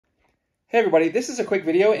Hey everybody, this is a quick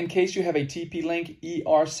video in case you have a TP-Link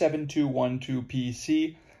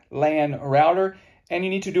ER7212PC LAN router and you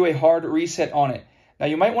need to do a hard reset on it. Now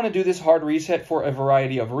you might want to do this hard reset for a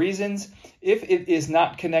variety of reasons. If it is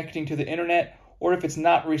not connecting to the internet, or if it's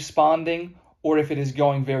not responding, or if it is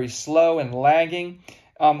going very slow and lagging,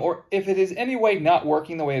 or if it is anyway not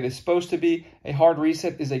working the way it is supposed to be, a hard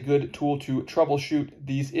reset is a good tool to troubleshoot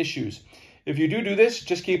these issues. If you do this,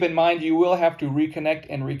 just keep in mind you will have to reconnect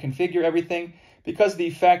and reconfigure everything because the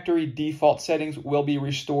factory default settings will be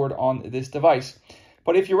restored on this device.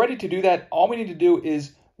 But if you're ready to do that, all we need to do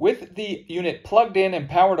is, with the unit plugged in and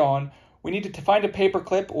powered on, we need to find a paper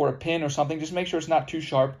clip or a pin or something. Just make sure it's not too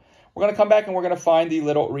sharp. We're going to come back and we're going to find the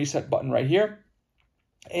little reset button right here.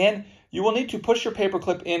 And you will need to push your paper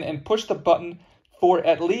clip in and push the button for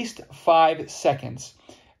at least 5 seconds.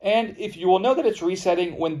 And if you will know that it's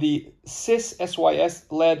resetting when the SYS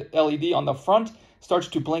LED on the front starts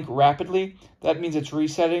to blink rapidly, that means it's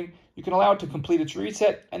resetting. You can allow it to complete its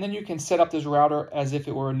reset, and then you can set up this router as if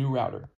it were a new router.